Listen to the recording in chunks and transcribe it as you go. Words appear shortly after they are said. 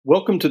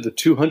Welcome to the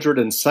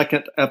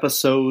 202nd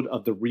episode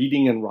of the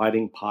Reading and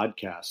Writing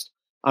Podcast.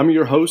 I'm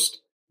your host,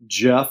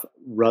 Jeff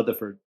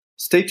Rutherford.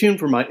 Stay tuned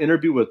for my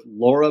interview with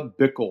Laura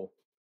Bickle,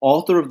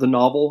 author of the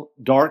novel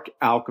Dark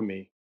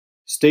Alchemy.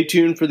 Stay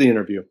tuned for the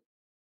interview.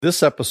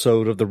 This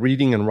episode of the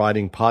Reading and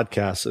Writing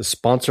Podcast is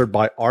sponsored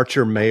by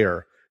Archer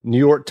Mayer, New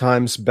York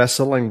Times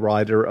bestselling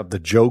writer of the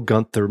Joe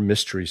Gunther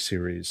Mystery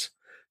Series.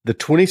 The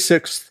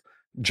 26th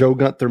Joe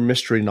Gunther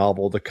mystery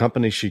novel, The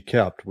Company She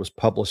Kept, was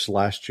published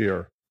last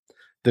year.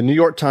 The New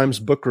York Times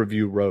Book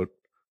Review wrote,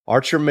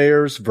 Archer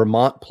Mayer's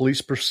Vermont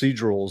police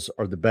procedurals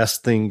are the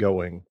best thing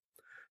going.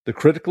 The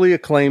critically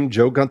acclaimed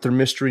Joe Gunther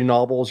mystery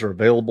novels are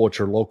available at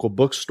your local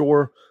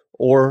bookstore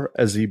or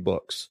as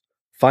ebooks.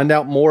 Find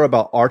out more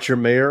about Archer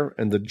Mayer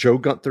and the Joe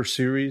Gunther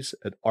series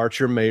at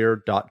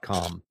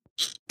archermayer.com.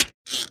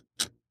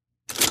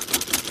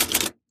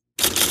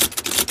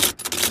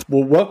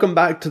 Well, welcome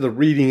back to the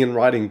Reading and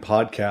Writing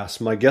Podcast.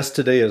 My guest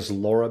today is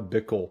Laura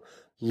Bickle.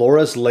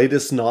 Laura's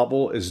latest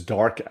novel is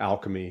Dark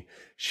Alchemy.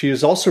 She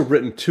has also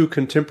written two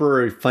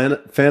contemporary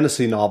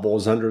fantasy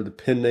novels under the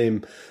pen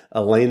name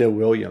Elena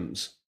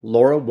Williams.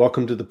 Laura,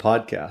 welcome to the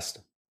podcast.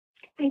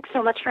 Thanks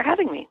so much for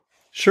having me.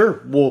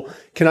 Sure. Well,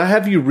 can I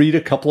have you read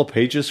a couple of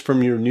pages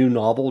from your new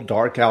novel,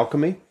 Dark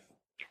Alchemy?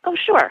 Oh,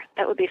 sure.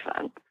 That would be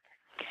fun.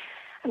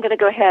 I'm going to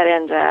go ahead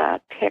and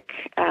pick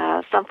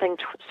something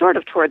sort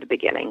of toward the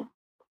beginning.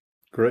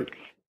 Great.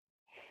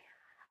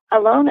 A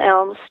lone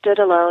elm stood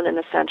alone in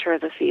the center of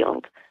the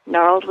field,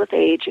 gnarled with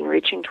age and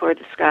reaching toward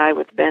the sky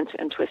with bent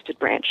and twisted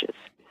branches.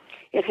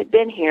 It had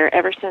been here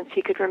ever since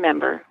he could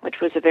remember, which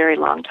was a very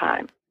long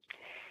time.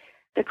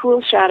 The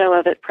cool shadow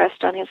of it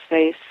pressed on his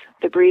face,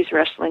 the breeze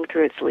rustling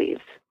through its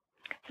leaves.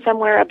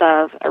 Somewhere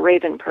above, a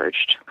raven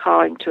perched,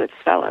 calling to its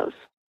fellows.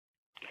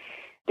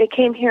 They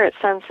came here at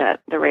sunset,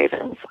 the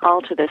ravens,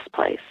 all to this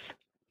place.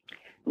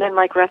 Men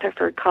like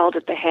Rutherford called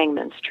it the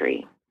hangman's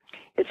tree.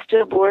 It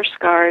still bore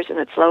scars in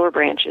its lower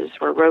branches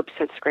where ropes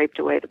had scraped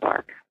away the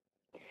bark.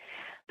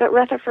 But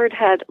Rutherford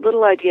had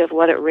little idea of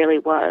what it really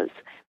was,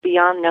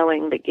 beyond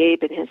knowing that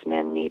Gabe and his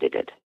men needed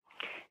it.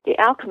 The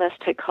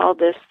alchemist had called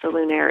this the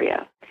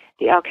Lunaria,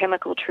 the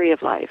alchemical tree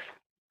of life.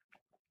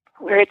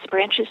 Where its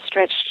branches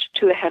stretched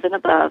to a heaven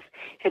above,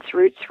 its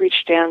roots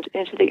reached down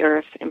into the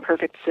earth in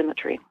perfect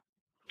symmetry.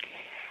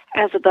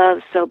 As above,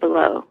 so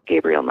below,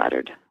 Gabriel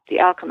muttered.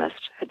 The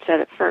alchemist had said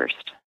it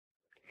first.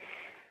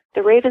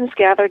 The ravens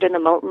gathered in the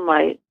molten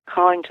light,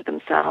 calling to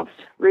themselves,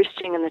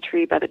 roosting in the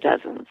tree by the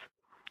dozens.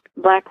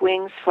 Black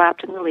wings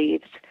flapped in the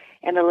leaves,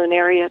 and the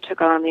Lunaria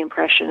took on the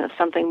impression of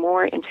something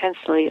more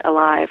intensely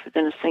alive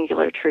than a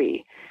singular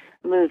tree,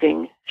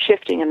 moving,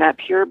 shifting in that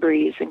pure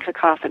breeze and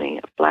cacophony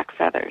of black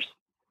feathers.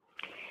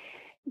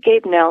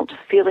 Gabe knelt,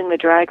 feeling the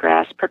dry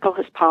grass prickle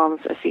his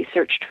palms as he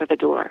searched for the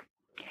door.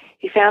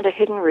 He found a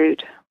hidden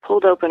root,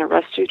 pulled open a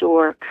rusty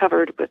door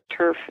covered with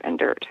turf and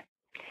dirt.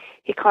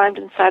 He climbed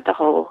inside the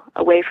hole,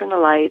 away from the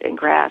light and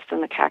grass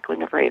and the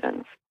cackling of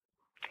ravens.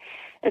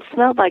 It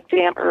smelled like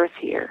damp earth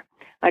here,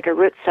 like a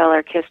root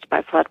cellar kissed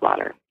by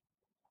floodwater.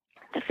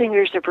 The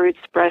fingers of roots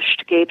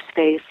brushed Gabe's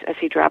face as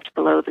he dropped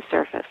below the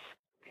surface.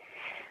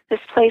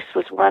 This place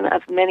was one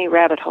of many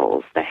rabbit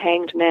holes the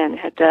hanged men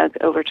had dug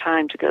over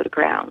time to go to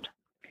ground.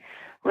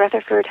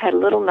 Rutherford had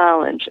little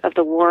knowledge of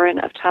the warren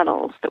of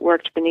tunnels that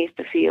worked beneath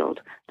the field,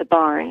 the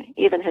barn,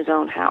 even his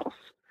own house.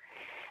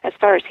 As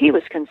far as he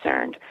was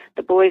concerned,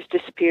 the boys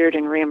disappeared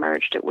and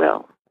reemerged at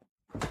will.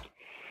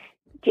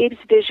 Gabe's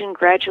vision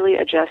gradually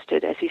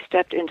adjusted as he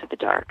stepped into the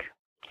dark.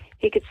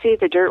 He could see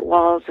the dirt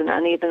walls and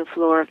uneven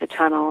floor of the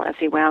tunnel as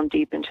he wound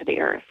deep into the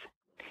earth.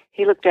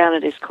 He looked down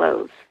at his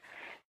clothes.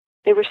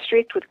 They were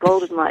streaked with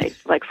golden light,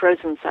 like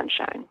frozen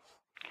sunshine.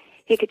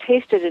 He could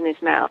taste it in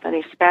his mouth, and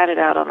he spat it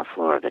out on the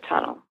floor of the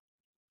tunnel.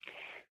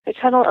 The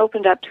tunnel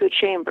opened up to a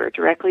chamber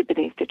directly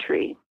beneath the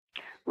tree.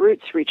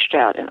 Roots reached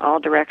out in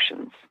all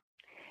directions.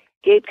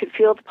 Gabe could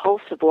feel the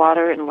pulse of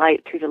water and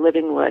light through the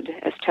living wood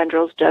as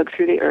tendrils dug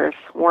through the earth,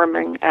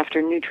 warming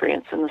after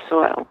nutrients in the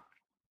soil.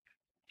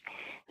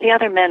 The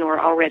other men were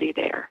already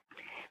there.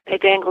 They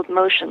dangled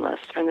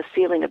motionless from the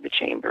ceiling of the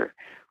chamber,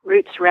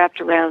 roots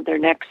wrapped around their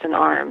necks and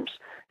arms,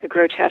 the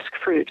grotesque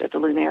fruit of the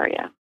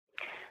Lunaria.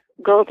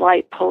 Gold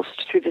light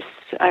pulsed through the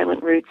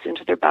silent roots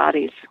into their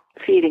bodies,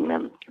 feeding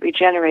them,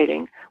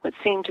 regenerating what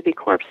seemed to be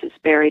corpses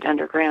buried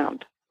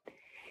underground.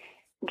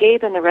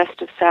 Gabe and the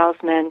rest of Sal's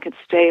men could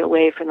stay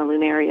away from the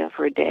Lunaria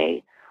for a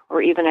day,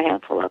 or even a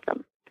handful of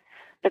them,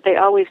 but they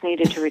always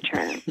needed to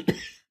return,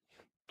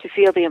 to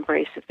feel the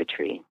embrace of the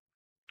tree.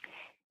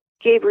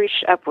 Gabe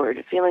reached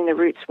upward, feeling the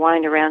roots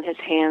wind around his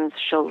hands,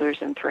 shoulders,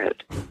 and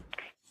throat.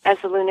 As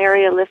the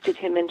Lunaria lifted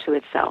him into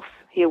itself,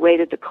 he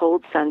awaited the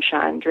cold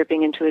sunshine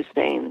dripping into his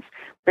veins,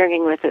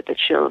 bringing with it the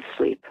chill of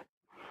sleep.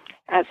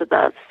 As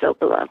above, so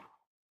below.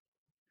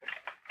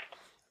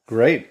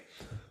 Great.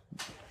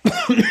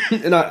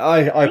 And I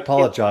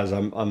apologize.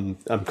 I'm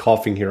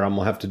coughing here. I'm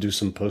gonna have to do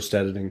some post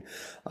editing.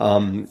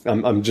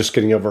 I'm just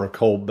getting over a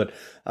cold, but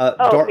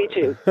me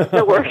too.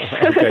 No worries.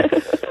 Okay.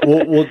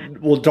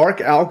 Well,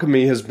 Dark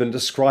Alchemy has been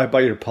described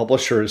by your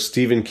publisher as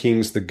Stephen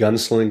King's The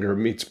Gunslinger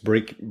meets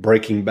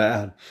Breaking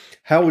Bad.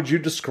 How would you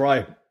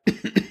describe,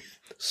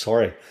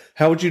 sorry,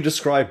 how would you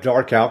describe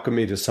Dark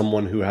Alchemy to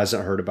someone who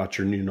hasn't heard about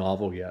your new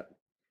novel yet?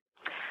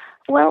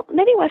 Well,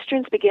 many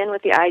Westerns begin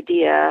with the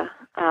idea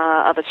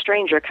of a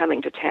stranger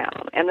coming to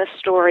town, and this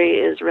story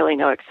is really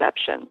no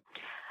exception.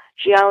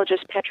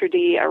 Geologist Petra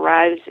D.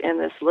 arrives in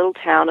this little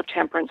town of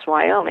Temperance,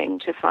 Wyoming,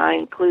 to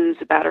find clues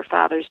about her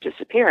father's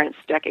disappearance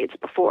decades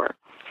before.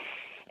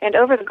 And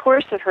over the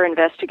course of her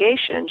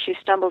investigation, she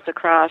stumbles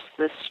across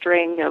this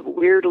string of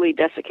weirdly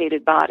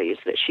desiccated bodies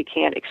that she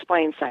can't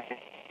explain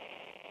scientifically.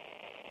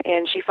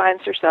 And she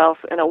finds herself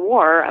in a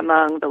war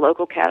among the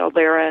local cattle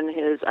baron,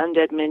 his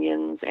undead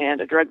minions,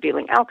 and a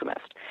drug-dealing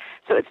alchemist.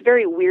 So it's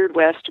very Weird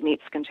West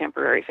meets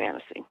contemporary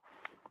fantasy.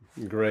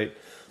 Great.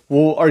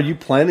 Well, are you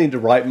planning to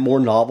write more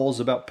novels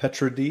about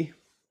Petra D?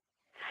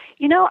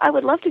 You know, I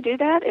would love to do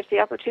that if the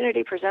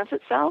opportunity presents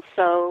itself,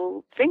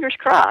 so fingers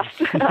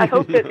crossed. I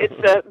hope that it's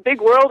a big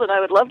world and I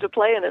would love to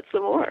play in it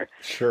some more.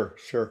 Sure.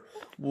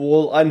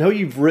 Well, I know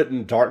you've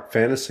written dark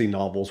fantasy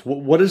novels.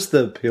 What is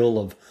the appeal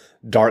of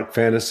dark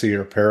fantasy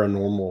or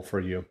paranormal for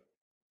you?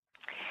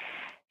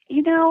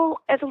 You know,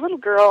 as a little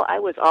girl, I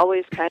was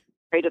always kind of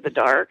afraid of the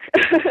dark.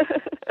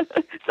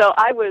 So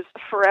I was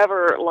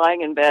forever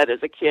lying in bed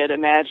as a kid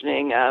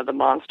imagining the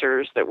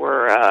monsters that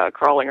were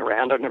crawling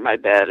around under my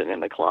bed and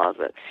in the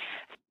closet.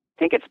 I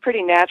think it's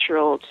pretty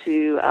natural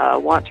to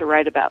want to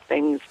write about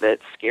things that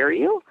scare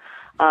you.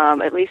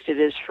 At least it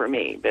is for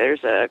me.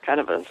 There's a kind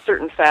of a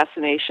certain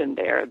fascination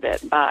there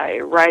that by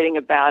writing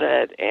about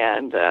it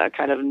and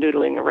kind of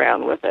noodling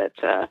around with it,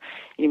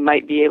 you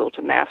might be able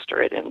to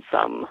master it in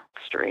some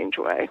strange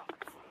way.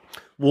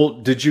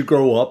 Well, did you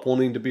grow up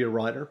wanting to be a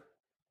writer?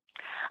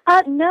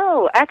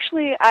 No,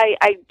 actually,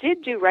 I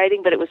did do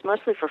writing, but it was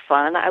mostly for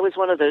fun. I was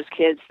one of those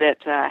kids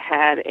that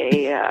had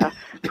a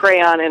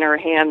crayon in her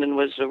hand and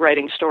was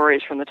writing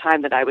stories from the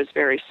time that I was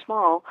very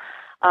small.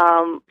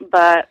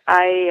 But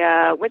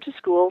I went to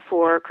school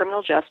for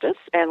criminal justice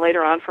and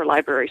later on for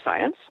library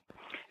science.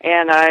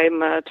 And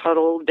I'm a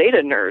total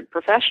data nerd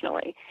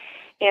professionally.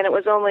 And it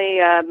was only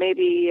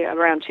maybe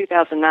around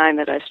 2009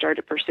 that I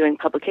started pursuing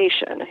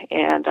publication.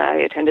 And I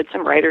attended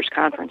some writers'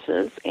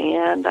 conferences,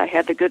 and I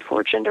had the good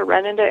fortune to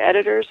run into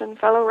editors and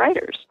fellow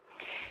writers.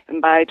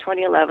 And by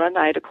 2011,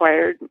 I had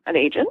acquired an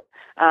agent,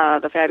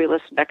 the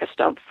fabulous Becca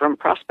Stump from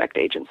Prospect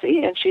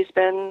Agency, and she's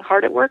been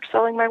hard at work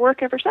selling my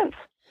work ever since.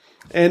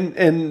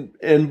 And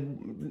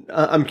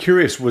I'm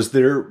curious, was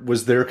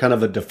there kind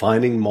of a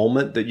defining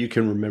moment that you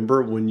can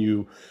remember when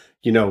you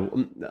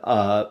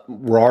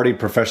were already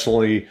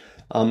professionally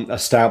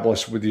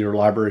established with your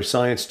library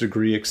science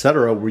degree, et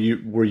cetera,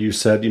 where you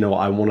said,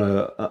 I want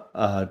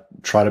to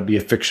try to be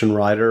a fiction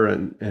writer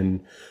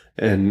and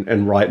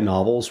write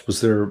novels?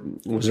 Was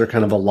there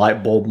kind of a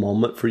light bulb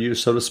moment for you,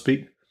 so to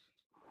speak?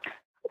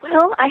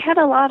 Well, I had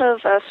a lot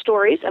of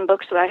stories and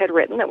books that I had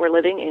written that were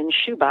living in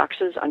shoe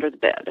boxes under the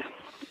bed,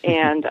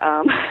 and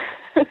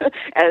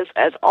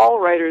as all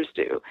writers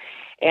do.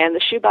 And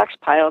the shoebox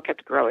pile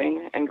kept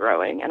growing and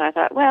growing, and I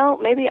thought, well,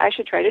 maybe I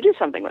should try to do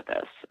something with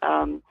this.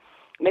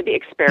 Maybe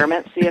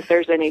experiment, see if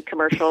there's any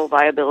commercial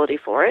viability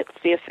for it,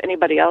 see if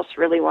anybody else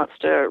really wants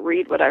to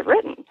read what I've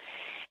written.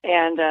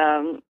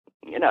 And,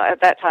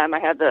 at that time I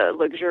had the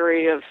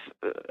luxury of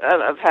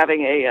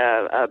having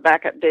a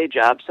backup day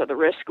job, so the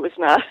risk was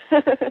not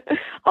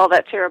all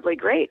that terribly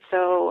great.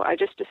 So I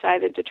just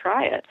decided to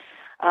try it.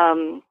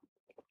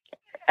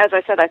 As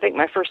I said, I think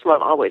my first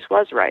love always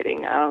was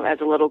writing. As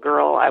a little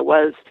girl, I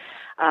was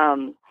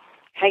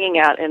hanging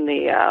out in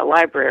the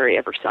library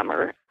every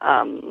summer.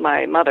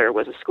 My mother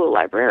was a school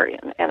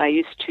librarian, and I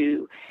used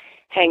to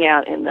hang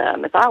out in the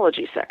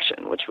mythology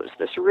section, which was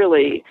this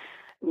really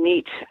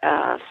neat,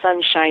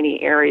 sunshiny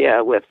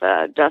area with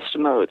dust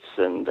motes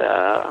and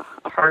a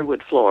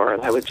hardwood floor,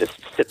 and I would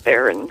just sit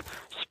there and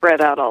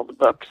spread out all the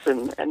books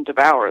and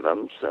devour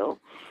them. So,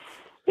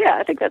 yeah,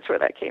 I think that's where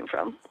that came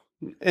from.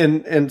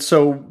 And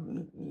so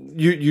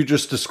you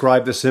just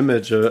described this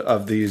image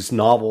of these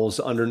novels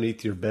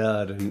underneath your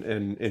bed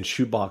and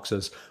shoe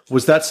boxes.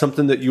 Was that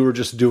something that you were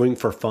just doing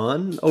for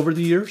fun over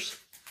the years?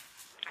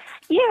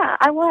 Yeah,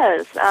 I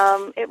was.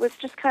 It was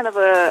just kind of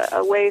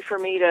a way for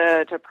me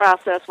to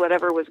process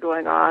whatever was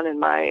going on in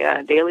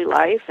my daily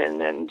life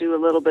and do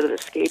a little bit of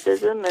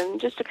escapism and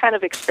just to kind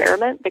of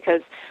experiment,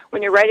 because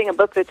when you're writing a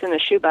book that's in a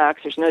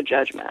shoebox, there's no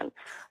judgment.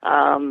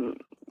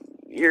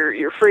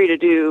 You're free to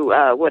do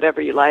whatever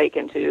you like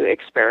and to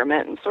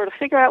experiment and sort of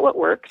figure out what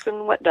works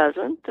and what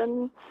doesn't.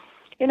 And,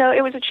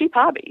 it was a cheap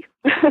hobby.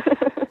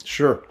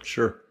 Sure.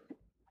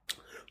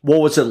 What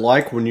was it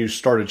like when you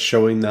started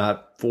showing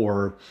that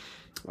for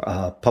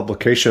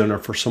publication or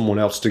for someone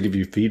else to give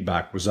you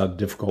feedback? Was that a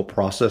difficult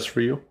process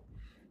for you?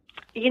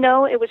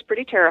 It was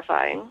pretty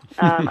terrifying.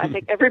 I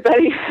think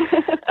everybody,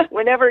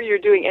 whenever you're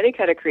doing any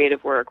kind of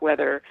creative work,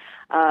 whether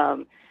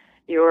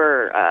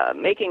you're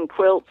making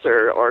quilts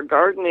or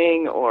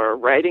gardening or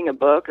writing a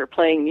book or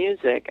playing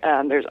music,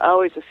 there's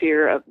always a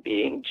fear of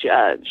being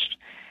judged.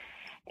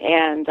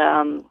 And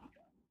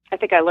I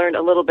think I learned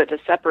a little bit to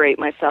separate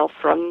myself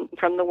from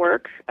the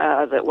work,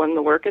 that when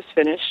the work is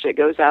finished, it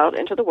goes out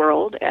into the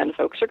world, and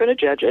folks are going to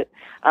judge it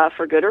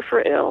for good or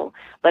for ill,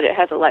 but it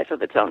has a life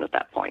of its own at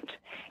that point.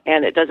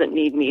 And it doesn't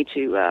need me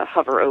to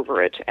hover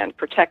over it and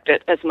protect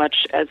it as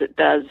much as it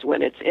does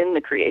when it's in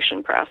the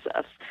creation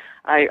process.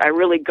 I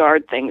really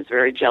guard things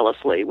very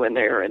jealously when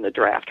they're in the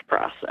draft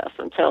process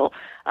until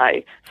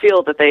I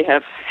feel that they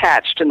have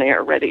hatched and they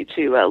are ready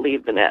to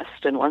leave the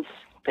nest. And once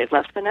they've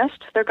left the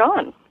nest, they're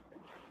gone.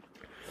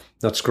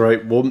 That's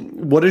great. Well,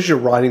 what is your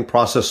writing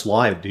process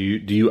like? Do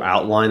you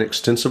outline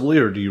extensively,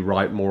 or do you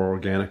write more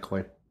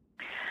organically?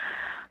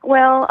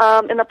 Well,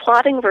 in the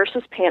plotting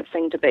versus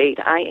pantsing debate,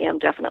 I am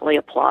definitely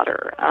a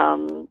plotter.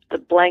 The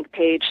blank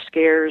page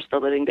scares the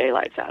living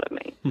daylights out of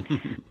me.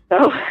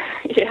 So,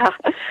 yeah,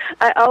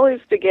 I always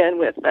begin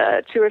with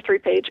a 2 or 3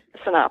 page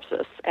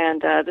synopsis,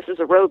 and this is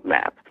a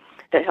roadmap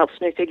that helps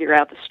me figure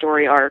out the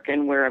story arc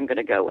and where I'm going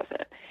to go with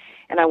it.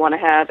 And I want to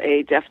have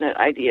a definite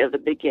idea of the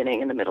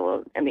beginning and the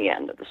middle and the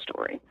end of the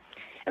story.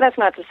 And that's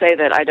not to say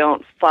that I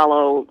don't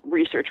follow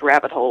research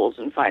rabbit holes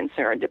and find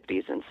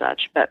serendipities and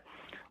such, but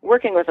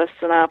working with a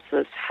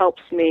synopsis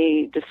helps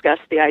me discuss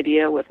the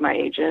idea with my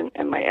agent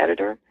and my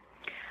editor,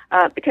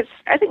 because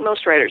I think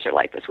most writers are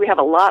like this. We have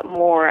a lot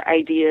more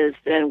ideas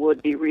than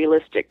would be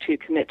realistic to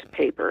commit to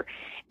paper,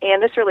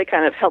 and this really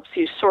kind of helps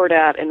you sort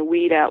out and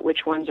weed out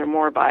which ones are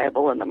more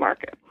viable in the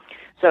market.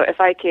 So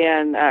if I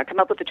can come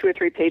up with a 2 or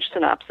 3 page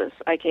synopsis,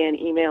 I can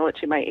email it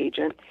to my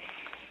agent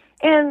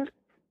and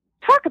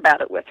talk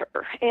about it with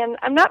her. And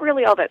I'm not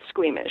really all that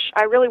squeamish.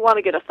 I really want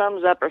to get a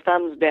thumbs up or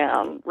thumbs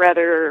down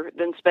rather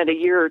than spend a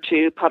year or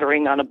two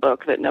puttering on a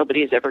book that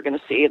nobody's ever going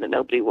to see and that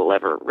nobody will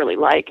ever really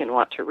like and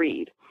want to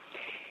read.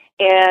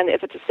 And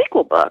if it's a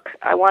sequel book,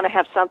 I want to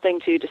have something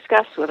to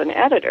discuss with an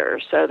editor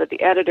so that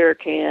the editor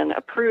can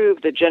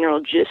approve the general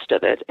gist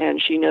of it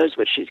and she knows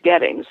what she's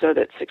getting, so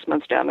that 6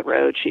 months down the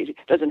road she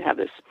doesn't have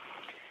this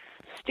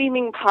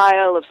steaming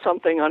pile of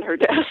something on her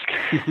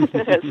desk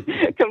that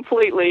is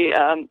completely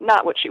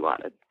not what she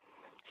wanted.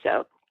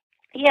 So,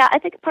 yeah, I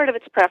think part of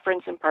it's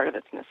preference and part of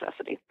it's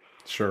necessity.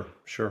 Sure.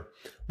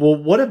 Well,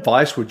 what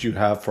advice would you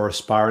have for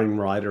aspiring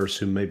writers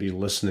who may be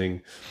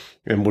listening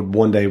and would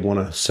one day want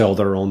to sell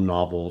their own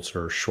novels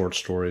or short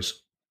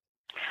stories?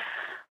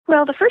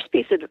 Well, the first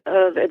piece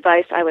of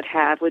advice I would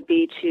have would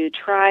be to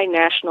try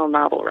National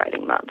Novel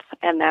Writing Month,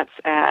 and that's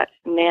at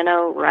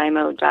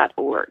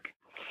nanowrimo.org.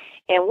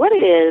 And what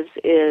it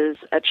is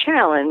a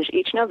challenge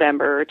each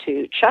November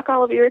to chuck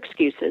all of your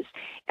excuses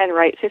and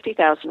write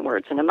 50,000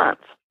 words in a month.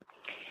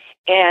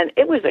 And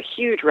it was a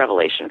huge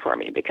revelation for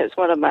me because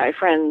one of my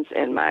friends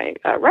in my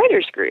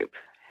writers group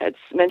had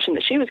mentioned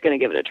that she was going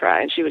to give it a try,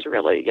 and she was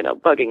really,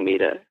 bugging me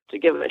to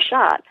give it a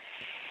shot.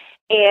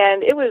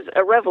 And it was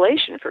a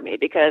revelation for me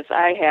because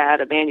I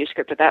had a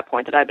manuscript at that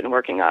point that I'd been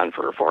working on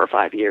for 4 or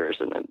 5 years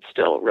and it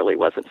still really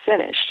wasn't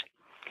finished.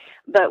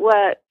 But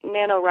what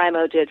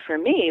NaNoWriMo did for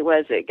me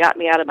was it got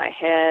me out of my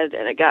head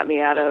and it got me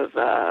out of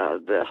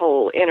the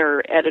whole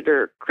inner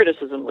editor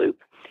criticism loop,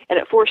 and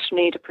it forced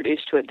me to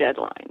produce to a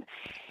deadline.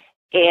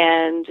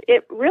 And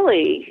it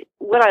really,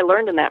 what I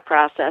learned in that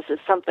process is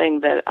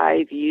something that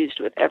I've used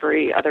with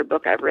every other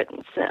book I've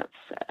written since.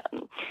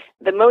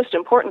 The most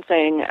important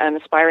thing an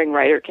aspiring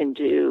writer can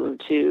do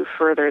to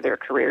further their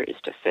career is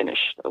to finish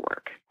the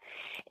work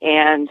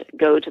and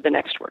go to the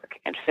next work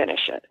and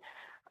finish it.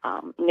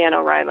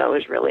 NaNoWriMo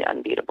is really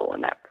unbeatable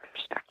in that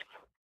respect.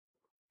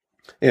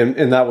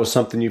 And that was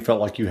something you felt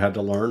like you had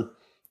to learn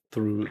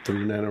through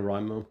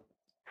NaNoWriMo?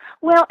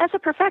 Well, as a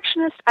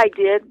perfectionist, I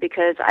did,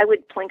 because I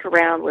would plink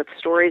around with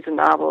stories and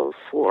novels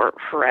for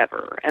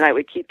forever, and I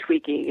would keep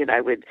tweaking, and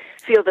I would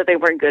feel that they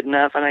weren't good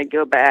enough, and I'd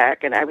go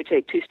back, and I would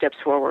take 2 steps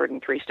forward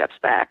and 3 steps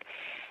back.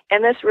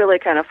 And this really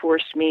kind of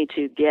forced me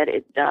to get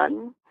it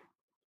done.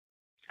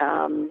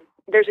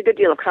 There's a good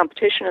deal of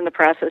competition in the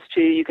process,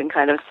 too. You can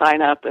kind of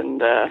sign up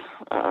and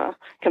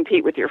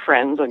compete with your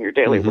friends on your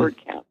daily word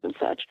count and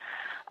such.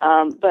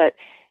 But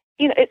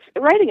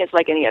writing is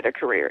like any other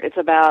career. It's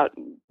about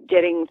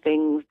getting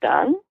things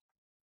done,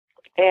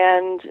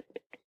 and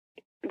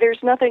there's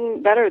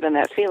nothing better than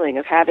that feeling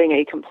of having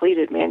a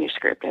completed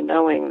manuscript and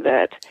knowing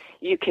that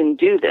you can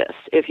do this.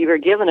 If you are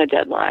given a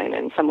deadline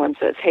and someone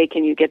says, hey,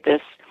 can you get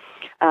this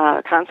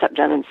concept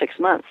done in 6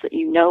 months, that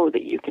you know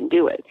that you can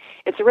do it.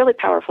 It's a really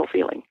powerful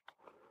feeling.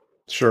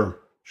 Sure.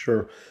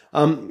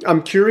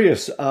 I'm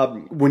curious,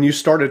 when you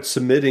started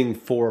submitting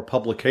for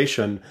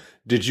publication,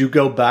 did you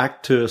go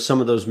back to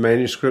some of those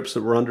manuscripts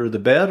that were under the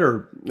bed,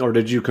 or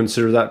did you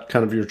consider that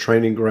kind of your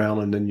training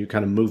ground and then you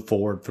kind of move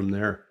forward from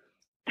there?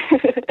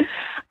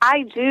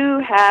 I do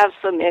have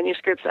some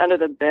manuscripts under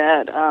the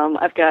bed.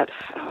 I've got,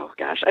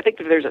 I think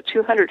there's a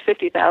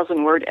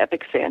 250,000 word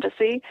epic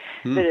fantasy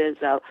that is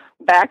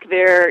back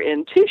there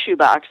in 2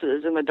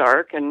 shoeboxes in the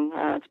dark, and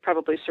it's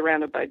probably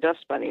surrounded by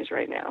dust bunnies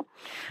right now.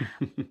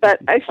 But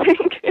I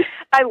think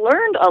I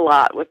learned a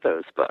lot with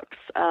those books.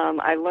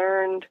 I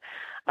learned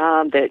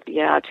that,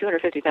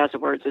 250,000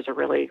 words is a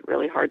really,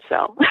 really hard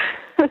sell.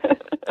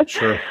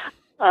 Sure.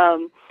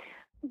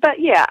 But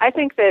yeah, I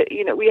think that,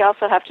 we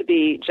also have to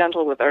be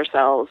gentle with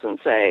ourselves and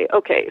say,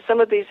 okay, some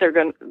books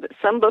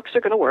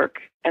are going to work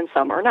and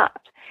some are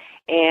not.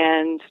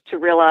 And to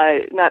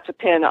realize not to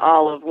pin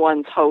all of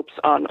one's hopes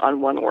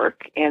on one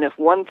work. And if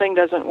one thing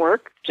doesn't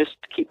work, just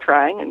keep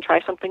trying and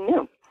try something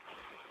new.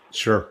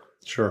 Sure.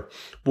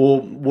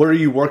 Well, what are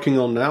you working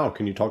on now?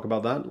 Can you talk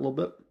about that a little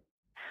bit?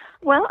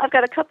 Well, I've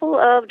got a couple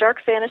of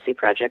dark fantasy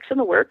projects in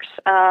the works.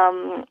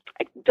 I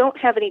don't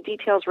have any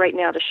details right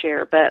now to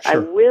share, but sure. I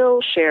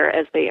will share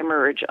as they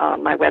emerge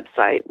on my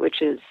website,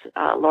 which is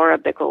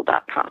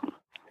laurabickle.com.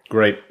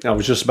 Great. I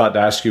was just about to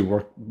ask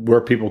you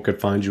where people could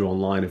find you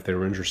online if they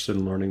were interested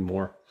in learning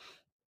more.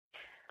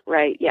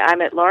 Right. Yeah, I'm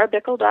at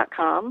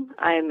laurabickle.com.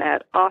 I'm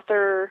at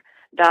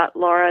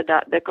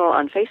author.laura.bickle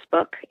on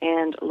Facebook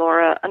and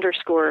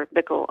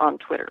Laura_Bickle on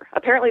Twitter.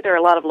 Apparently there are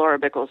a lot of Laura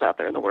Bickles out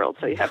there in the world,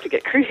 so you have to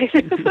get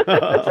creative.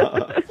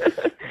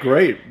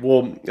 Great.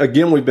 Well,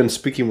 again, we've been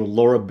speaking with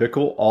Laura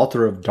Bickle,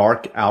 author of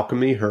Dark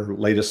Alchemy, her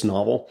latest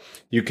novel.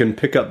 You can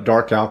pick up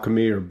Dark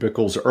Alchemy or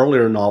Bickle's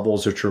earlier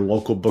novels at your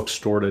local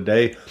bookstore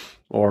today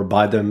or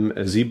buy them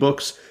as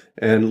ebooks.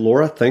 And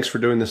Laura, thanks for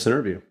doing this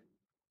interview.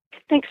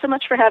 Thanks so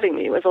much for having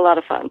me. It was a lot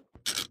of fun.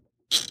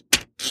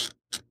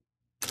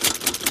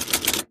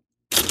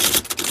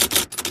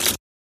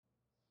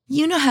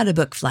 You know how to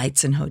book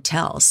flights and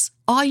hotels.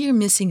 All you're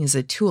missing is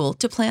a tool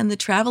to plan the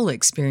travel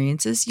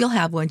experiences you'll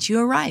have once you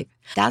arrive.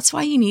 That's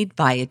why you need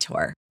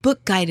Viator.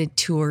 Book guided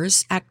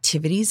tours,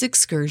 activities,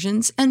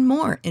 excursions, and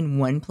more in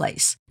one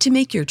place to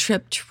make your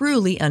trip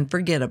truly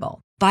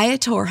unforgettable.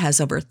 Viator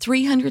has over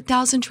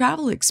 300,000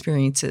 travel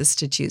experiences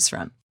to choose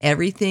from.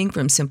 Everything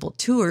from simple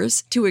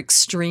tours to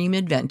extreme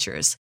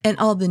adventures and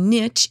all the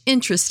niche,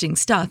 interesting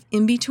stuff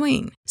in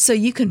between. So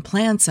you can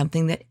plan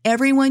something that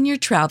everyone you're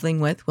traveling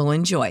with will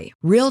enjoy.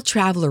 Real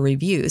traveler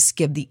reviews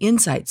give the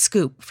inside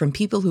scoop from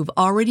people who've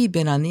already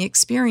been on the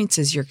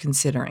experiences you're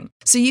considering.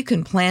 So you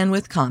can plan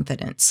with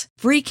confidence.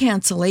 Free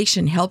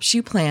cancellation helps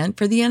you plan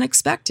for the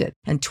unexpected.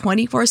 And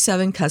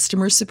 24/7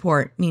 customer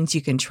support means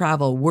you can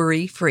travel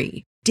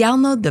worry-free.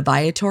 Download the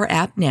Viator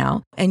app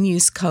now and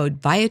use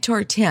code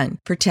Viator10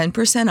 for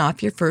 10%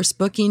 off your first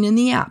booking in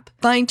the app.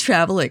 Find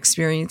travel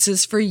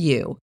experiences for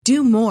you.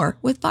 Do more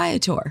with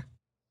Viator.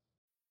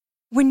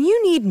 When you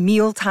need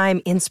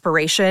mealtime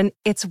inspiration,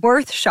 it's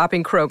worth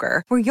shopping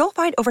Kroger, where you'll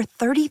find over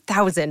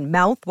 30,000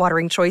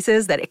 mouth-watering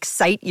choices that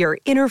excite your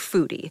inner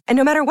foodie. And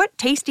no matter what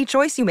tasty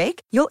choice you make,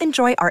 you'll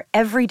enjoy our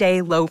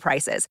everyday low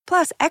prices,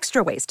 plus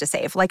extra ways to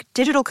save, like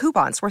digital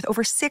coupons worth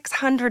over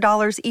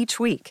 $600 each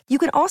week. You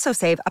can also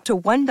save up to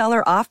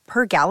 $1 off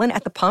per gallon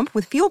at the pump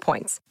with fuel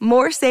points.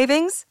 More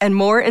savings and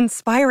more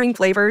inspiring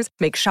flavors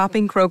make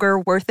shopping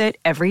Kroger worth it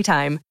every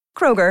time.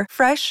 Kroger,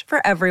 fresh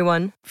for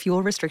everyone.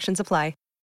 Fuel restrictions apply.